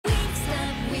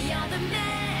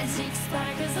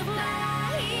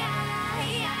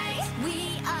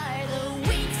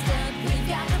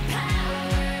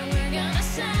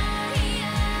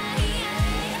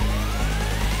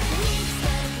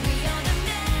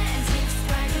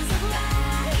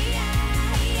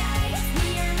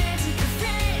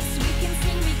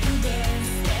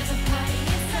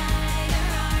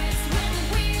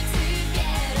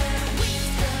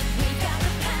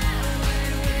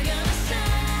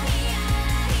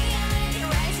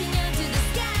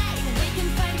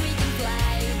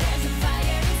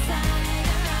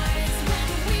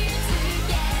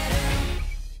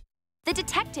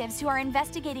detectives who are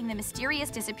investigating the mysterious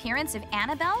disappearance of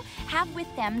Annabelle have with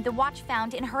them the watch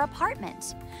found in her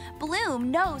apartment.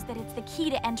 Bloom knows that it's the key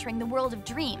to entering the world of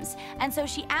dreams, and so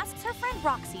she asks her friend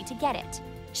Roxy to get it.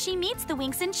 She meets the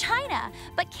Winx in China,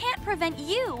 but can't prevent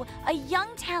you, a young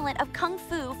talent of Kung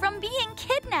Fu, from being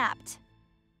kidnapped.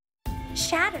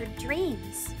 Shattered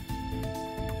dreams.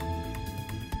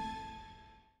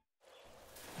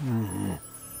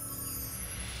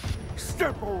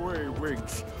 Step away,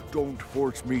 Winx. Don't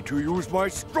force me to use my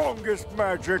strongest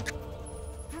magic.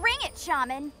 Bring it,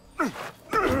 Shaman.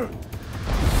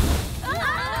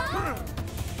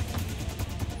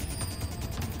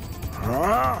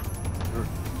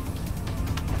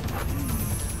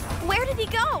 Where did he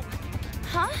go?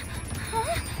 Huh?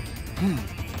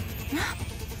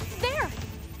 There.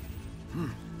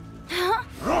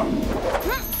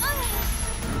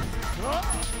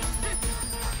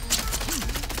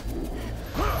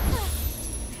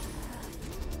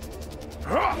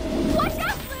 Watch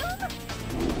out, Bloom!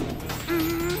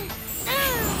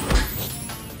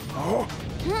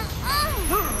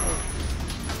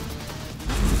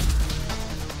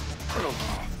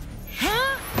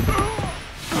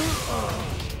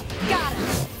 Got him.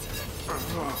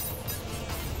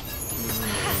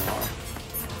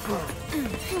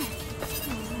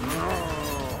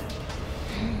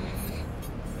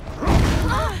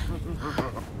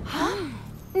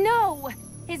 No!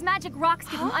 His magic rocks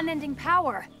give him unending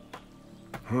power.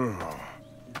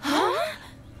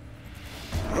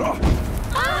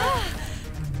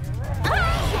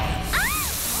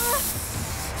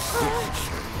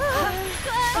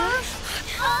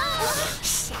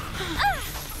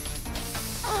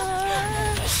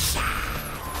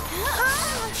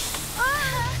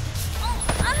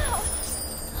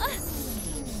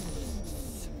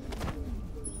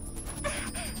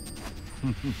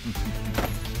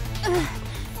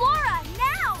 Flora,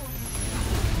 now!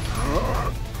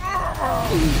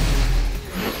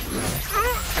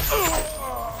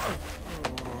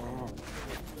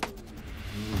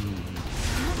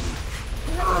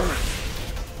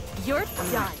 You're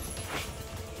done.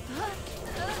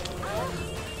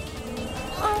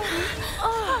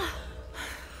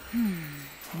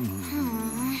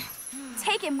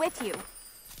 Take him with you.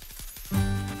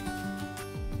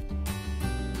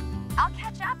 I'll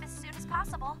catch up as soon as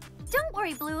possible. Don't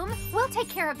worry, Bloom. We'll take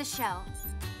care of the show.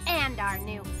 And our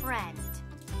new friend.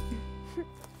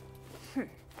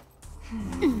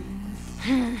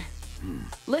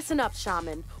 Listen up,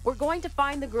 Shaman. We're going to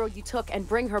find the girl you took and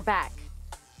bring her back.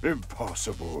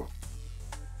 Impossible.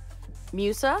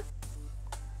 Musa?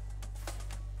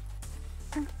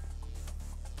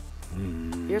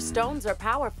 Your stones are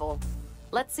powerful.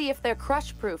 Let's see if they're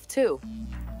crush-proof, too.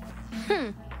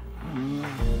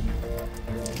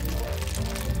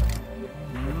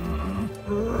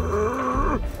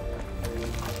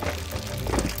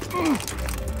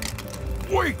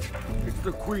 Wait! It's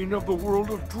the Queen of the World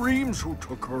of Dreams who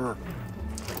took her.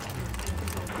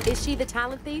 Is she the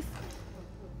talent thief?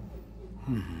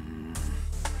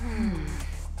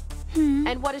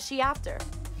 And what is she after?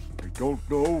 I don't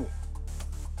know.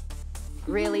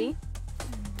 Really?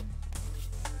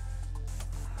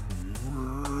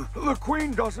 The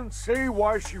Queen doesn't say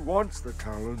why she wants the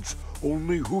talents,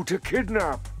 only who to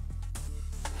kidnap.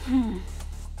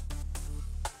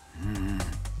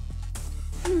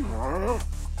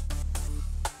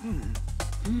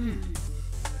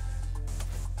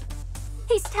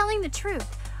 He's telling the truth.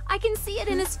 I can see it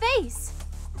in his face.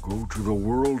 To go to the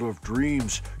World of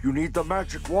Dreams, you need the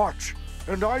magic watch,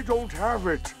 and I don't have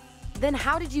it. Then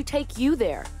how did you take you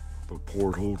there? The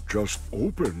portal just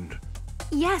opened.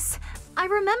 Yes, I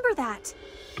remember that.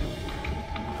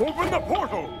 Open the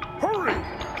portal! Hurry!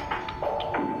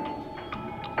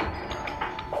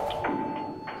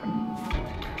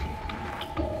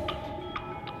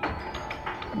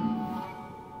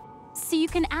 So you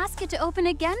can ask it to open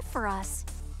again for us.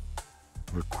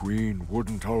 The Queen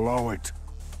wouldn't allow it.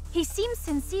 He seems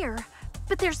sincere,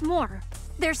 but there's more.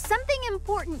 There's something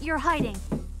important you're hiding.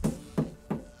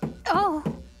 Oh.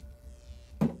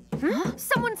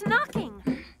 Someone's knocking.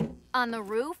 On the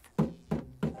roof?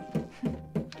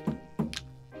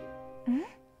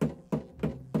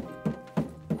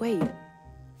 Wait.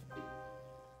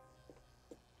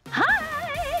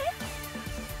 Hi!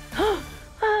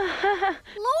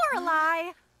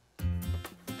 Lorelei!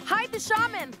 Hide the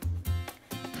shaman!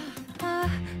 Hi!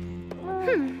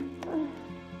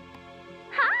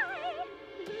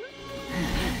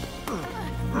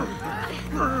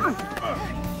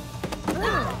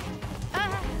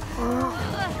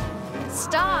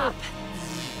 Stop!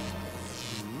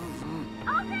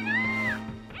 Open up!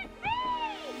 It's me!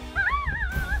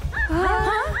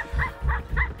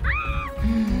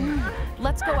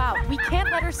 Let's go out. We can't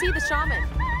let her see the shaman.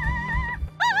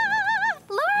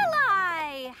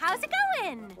 Lorelai! How's it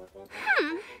going?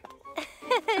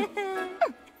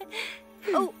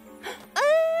 Oh.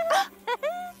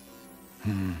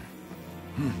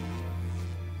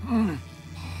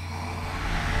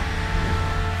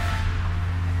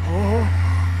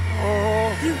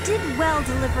 You did well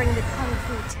delivering the Kung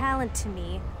Fu talent to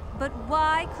me, but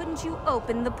why couldn't you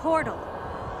open the portal?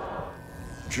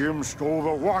 Jim stole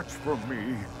the watch from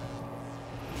me.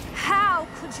 How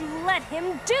could you let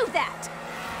him do that?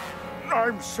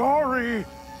 I'm sorry.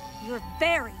 You're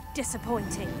very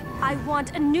disappointing. I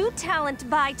want a new talent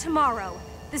by tomorrow.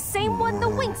 The same one the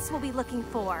Winx will be looking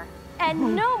for.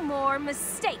 And no more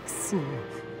mistakes.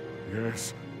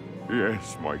 Yes,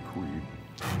 yes, my queen.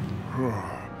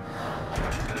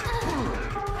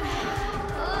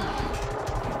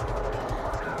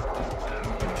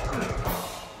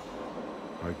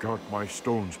 I got my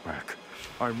stones back.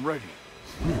 I'm ready.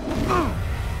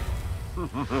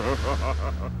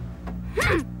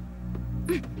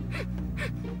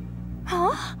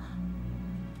 Huh?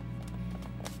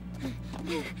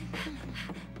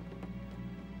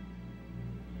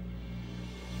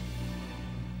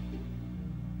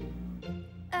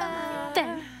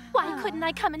 Then, why couldn't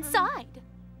I come inside?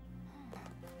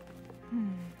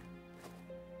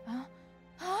 Huh?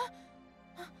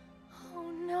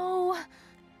 Oh, no.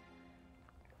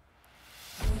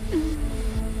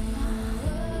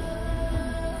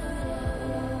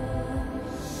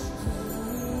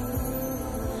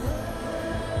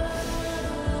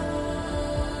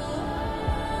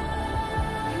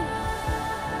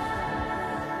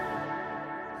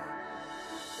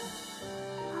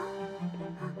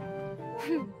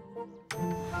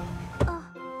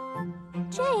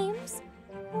 James,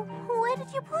 where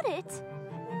did you put it?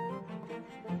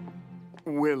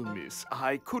 Well, miss,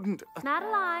 I couldn't...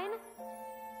 Madeline?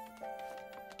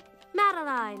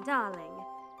 Madeline, darling,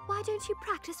 why don't you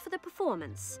practice for the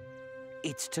performance?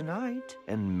 It's tonight,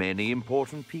 and many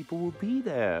important people will be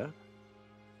there.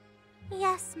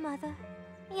 Yes, Mother.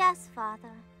 Yes,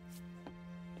 Father.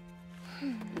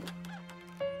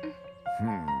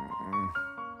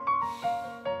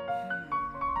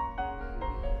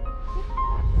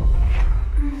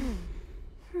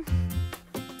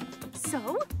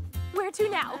 So, where to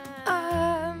now?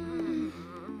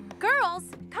 Girls,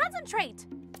 concentrate.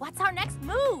 What's our next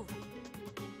move?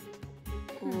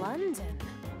 London.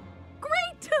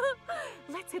 Great!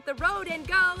 Let's hit the road and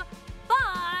go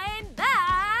find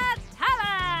that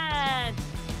talent!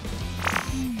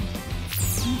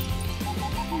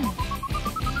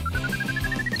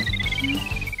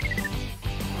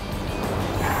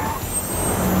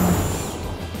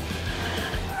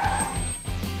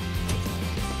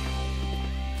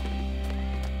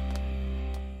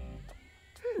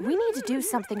 We need to do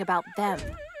something about them.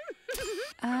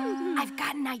 I've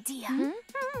got an idea.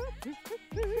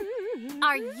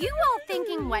 Are you all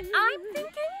thinking what I'm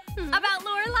thinking about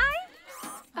Lorelai?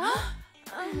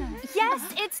 Yes,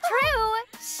 it's true.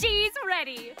 She's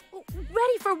ready.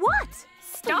 Ready for what?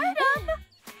 Stardom!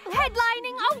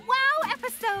 Headlining a WOW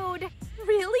episode!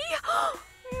 Really?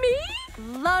 Me?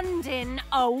 London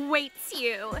awaits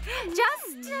you.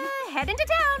 Just head into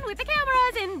town with the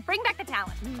cameras and bring back the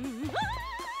talent.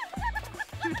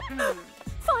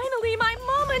 Finally, my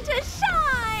moment to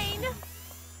shine!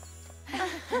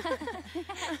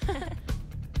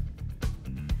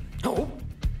 Oh,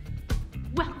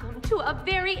 Welcome to a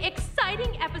very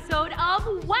exciting episode of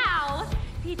WOW,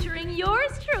 featuring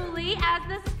yours truly as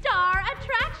the star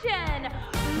attraction,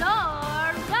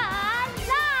 Lorelai!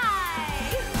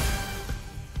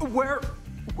 where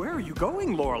are you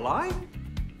going, Lorelai?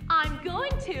 I'm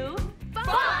going to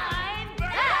find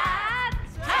that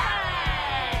talent!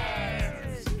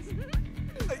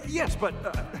 Yes, but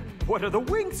what are the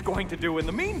Winx going to do in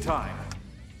the meantime?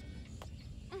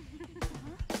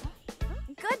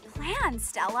 Good plan,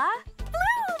 Stella.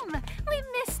 Bloom! We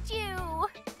missed you.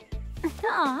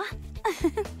 Aw.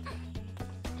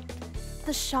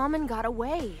 The shaman got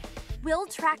away. We'll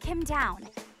track him down.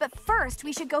 But first,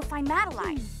 we should go find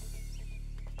Madelyn.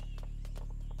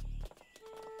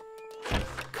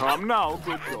 Come now,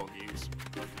 good doggies.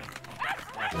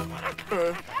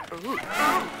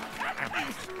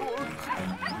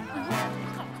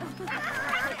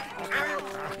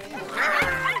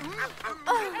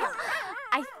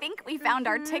 I think we found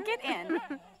our ticket in.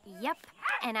 Yep,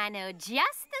 and I know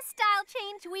just the style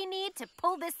change we need to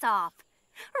pull this off.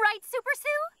 Right, Super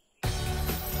Sue?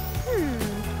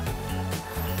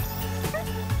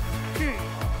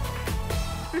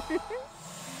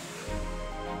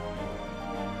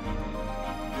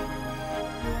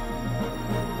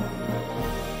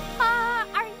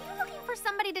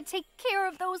 take care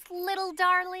of those little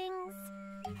darlings?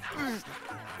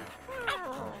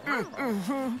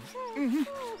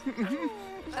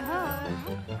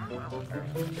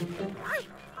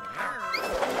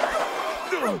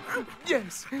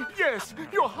 Yes, yes,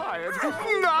 you're hired.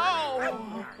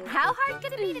 Now! How hard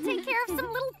could it be to take care of some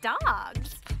little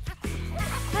dogs?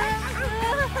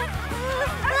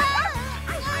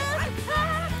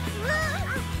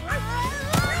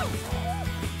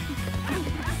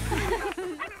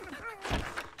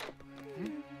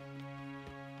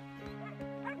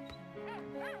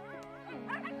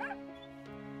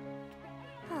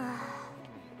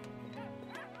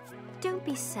 Don't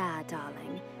be sad,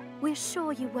 darling. We're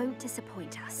sure you won't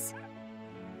disappoint us.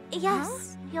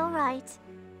 Yes, you're right.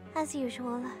 As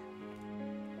usual.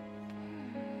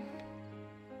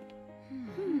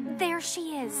 There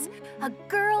she is, a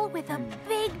girl with a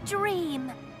big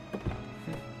dream.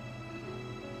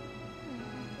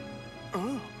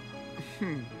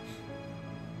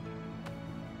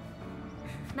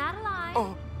 Madeline?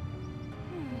 Oh.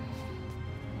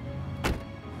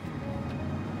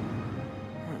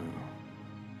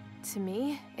 To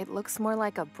me, it looks more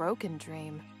like a broken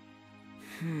dream.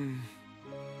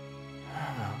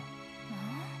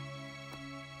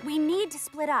 We need to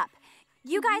split up.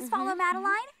 You guys follow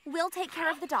Madeline, we'll take care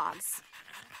of the dogs.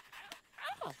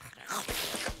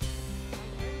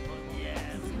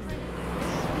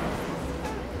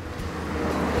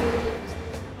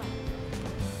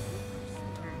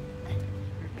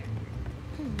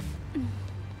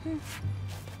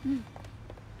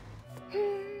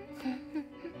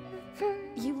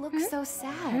 You look so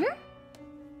sad.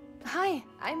 Hi,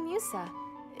 I'm Musa.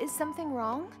 Is something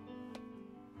wrong?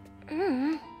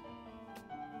 You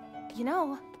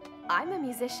know, I'm a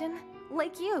musician,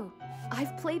 like you.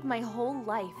 I've played my whole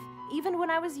life, even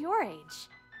when I was your age.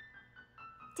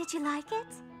 Did you like it?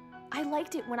 I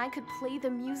liked it when I could play the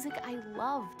music I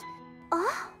loved.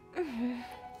 Oh?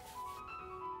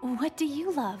 What do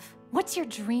you love? What's your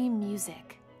dream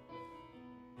music?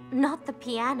 Not the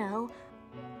piano.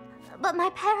 But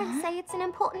my parents say it's an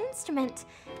important instrument,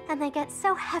 and they get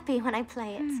so happy when I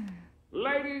play it.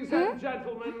 Ladies and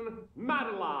gentlemen,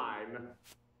 Madeline.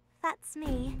 That's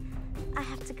me. I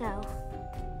have to go.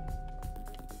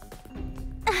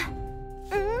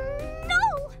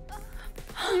 No!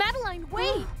 Madeline,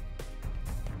 wait!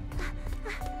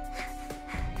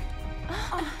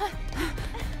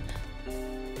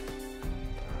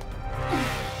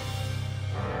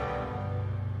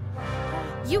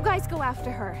 You guys go after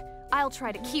her. I'll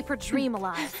try to keep her dream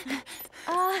alive.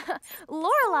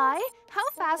 Lorelai, how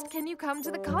fast can you come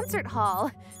to the concert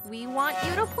hall? We want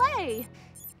you to play.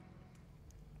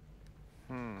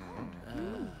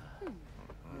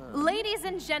 Ladies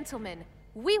and gentlemen,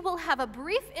 we will have a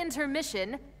brief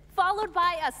intermission, followed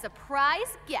by a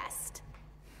surprise guest.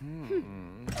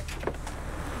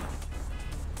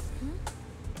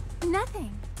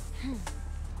 Nothing.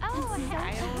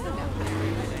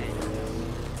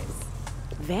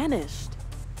 Vanished.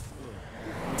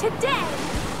 Today,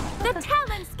 the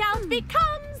talent scout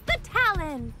becomes the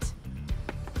talent.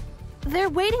 They're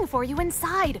waiting for you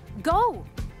inside. Go!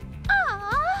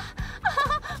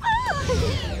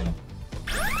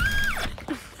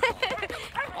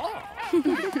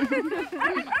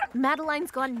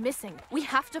 Madeline's gone missing. We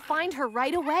have to find her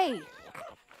right away.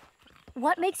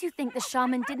 What makes you think the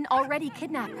shaman didn't already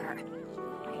kidnap her?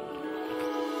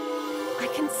 I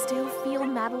can still feel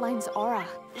Madeline's aura.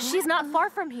 She's not far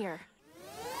from here.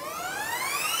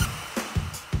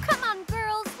 Come on,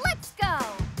 girls, let's go.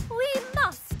 We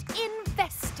must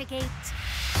investigate.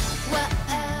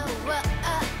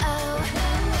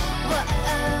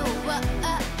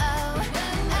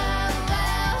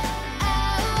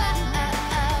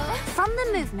 From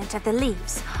the movement of the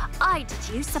leaves, I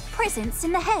deduce a presence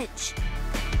in the hedge.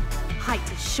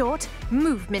 Height is short,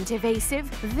 movement evasive,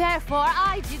 therefore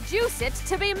I deduce it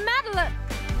to be Madelyn.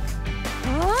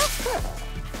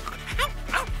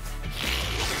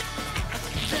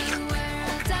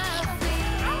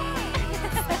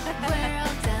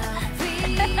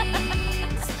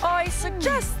 I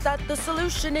suggest that the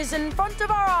solution is in front of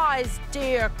our eyes,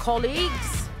 dear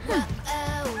colleagues.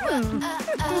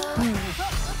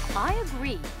 I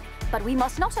agree, but we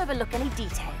must not overlook any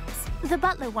details. The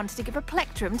butler wants to give a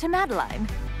plectrum to Madeline.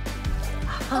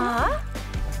 Huh?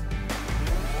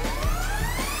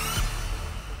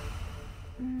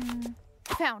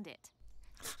 Found it.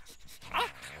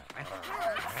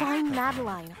 Find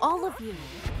Madeline, all of you.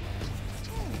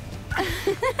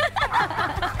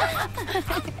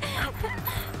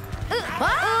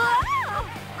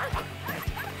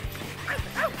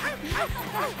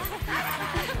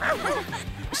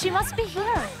 She must be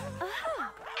here.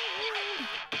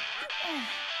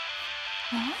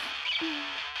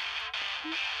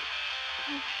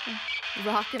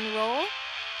 Rock and roll?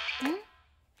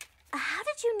 How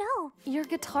did you know? Your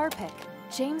guitar pick.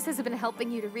 James has been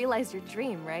helping you to realize your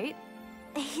dream, right?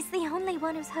 He's the only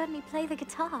one who's heard me play the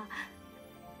guitar.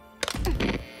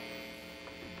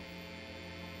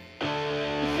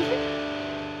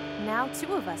 Now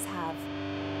 2 of us have.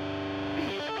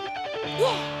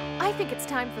 Yeah! I think it's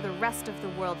time for the rest of the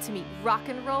world to meet rock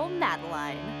and roll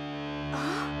Madeline.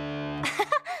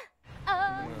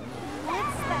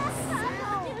 What's that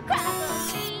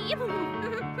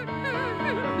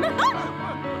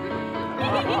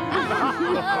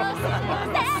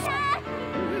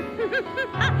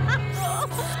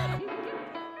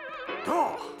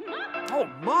Oh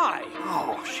my!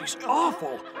 Oh, she's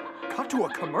awful. Cut to a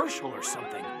commercial or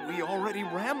something. We already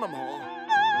ran them all.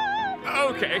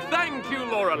 Okay, thank you,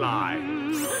 Lorelei.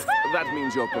 That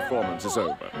means your performance is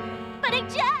over. But it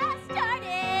just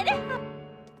started!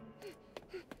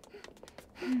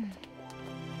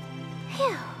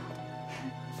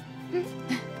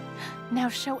 Now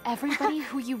show everybody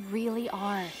who you really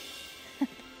are.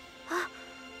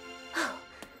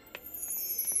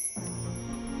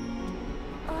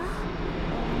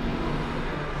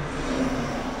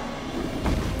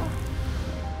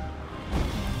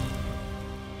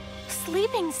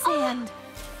 Sleeping sand!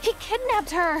 He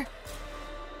kidnapped her!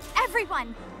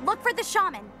 Everyone, look for the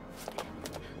shaman.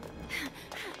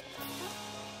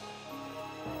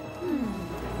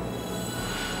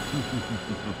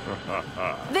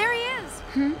 There he is!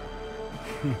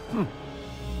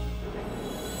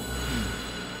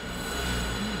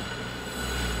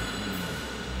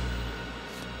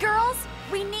 Girls,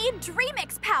 we need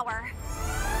Dreamix power.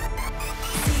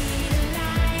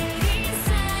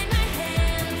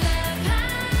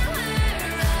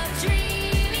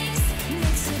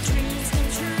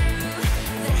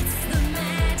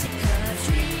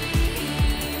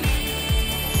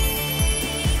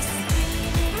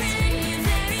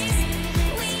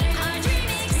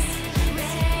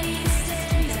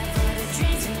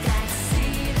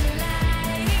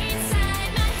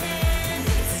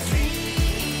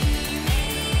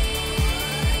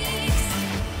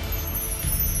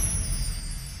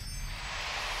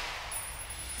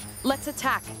 Let's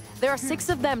attack. There are 6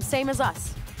 of them, same as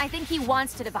us. I think he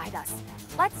wants to divide us.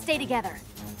 Let's stay together.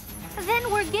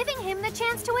 Then we're giving him the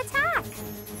chance to attack.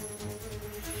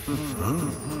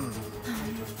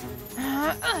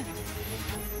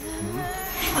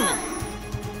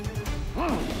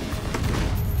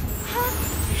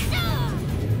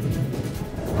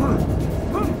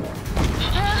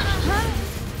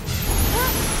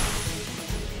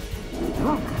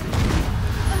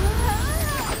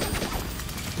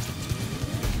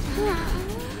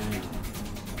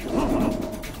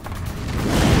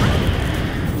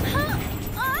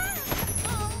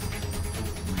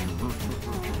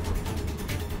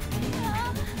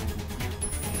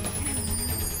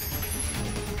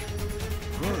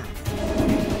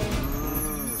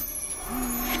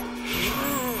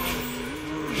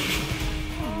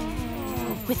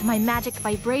 With my magic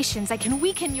vibrations, I can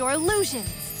weaken your illusions.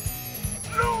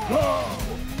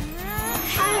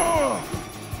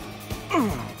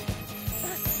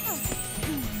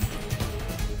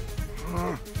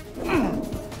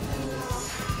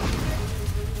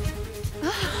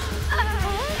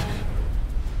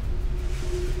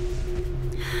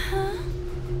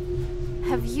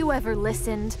 Have you ever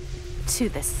listened to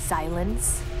the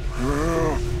silence?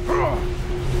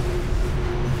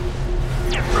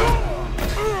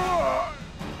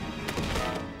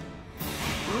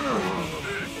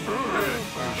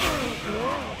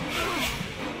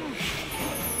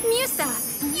 Musa,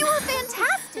 you were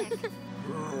fantastic!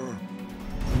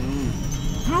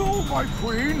 No, my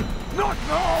queen! Not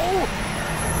now!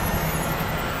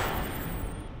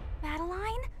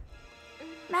 Madeline?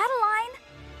 Madeline?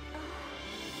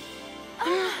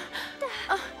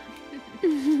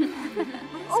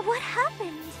 What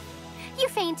happened? You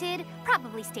fainted,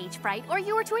 probably stage fright, or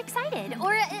you were too excited,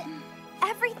 or...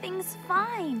 everything's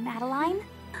fine, Madeline.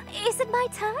 Is it my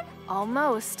turn?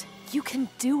 Almost. You can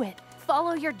do it.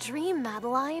 Follow your dream,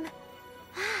 Madeline.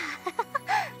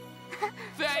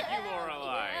 Thank you,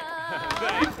 Lorelei.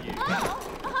 Thank you.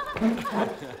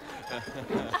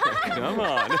 Come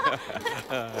on.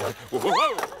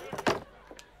 Whoa.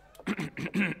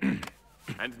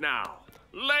 And now,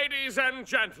 ladies and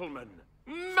gentlemen,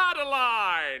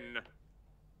 Madeline!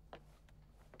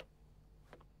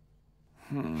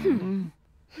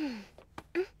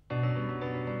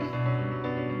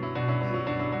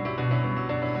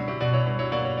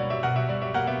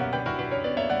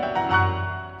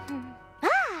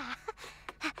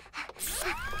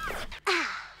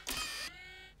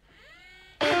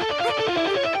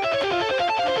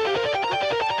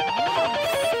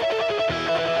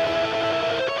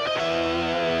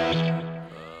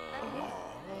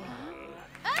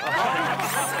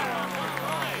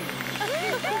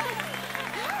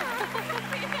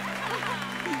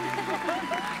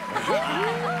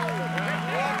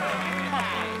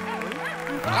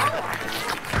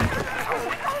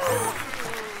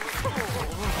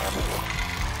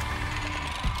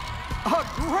 A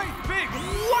great big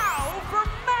wow for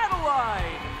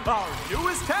Madelyn! Our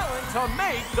newest talent to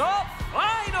make the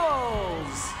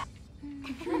finals!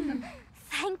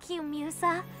 Thank you,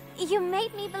 Musa. You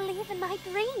made me believe in my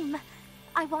dream.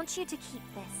 I want you to keep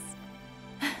this.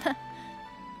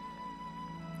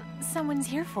 Someone's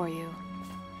here for you.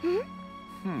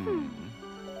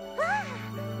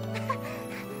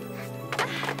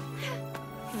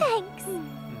 Thanks.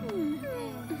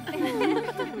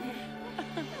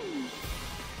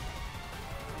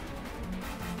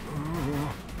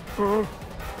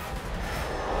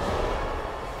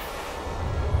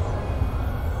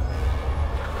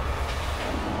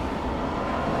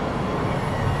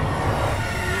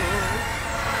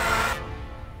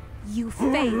 You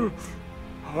failed.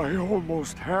 I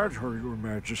almost had her, Your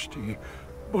Majesty,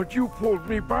 but you pulled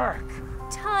me back.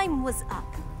 Time was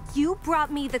up. You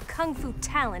brought me the Kung Fu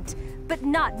talent, but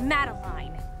not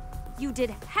Madelyn. You did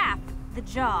half the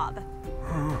job.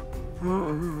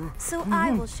 So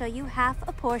I will show you half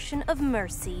a portion of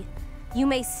mercy. You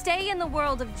may stay in the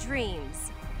world of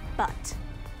dreams, but...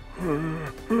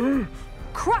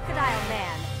 Crocodile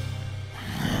Man!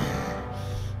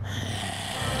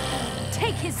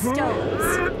 Take his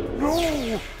stones!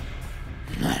 No!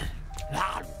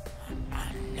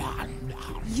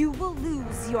 You will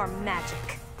lose your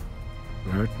magic.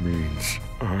 That means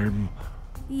I'm...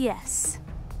 Yes.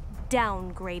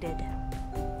 Downgraded.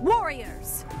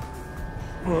 Warriors!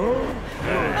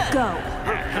 Go.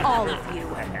 All of you.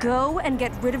 Go and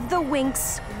get rid of the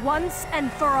Winx once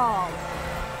and for all.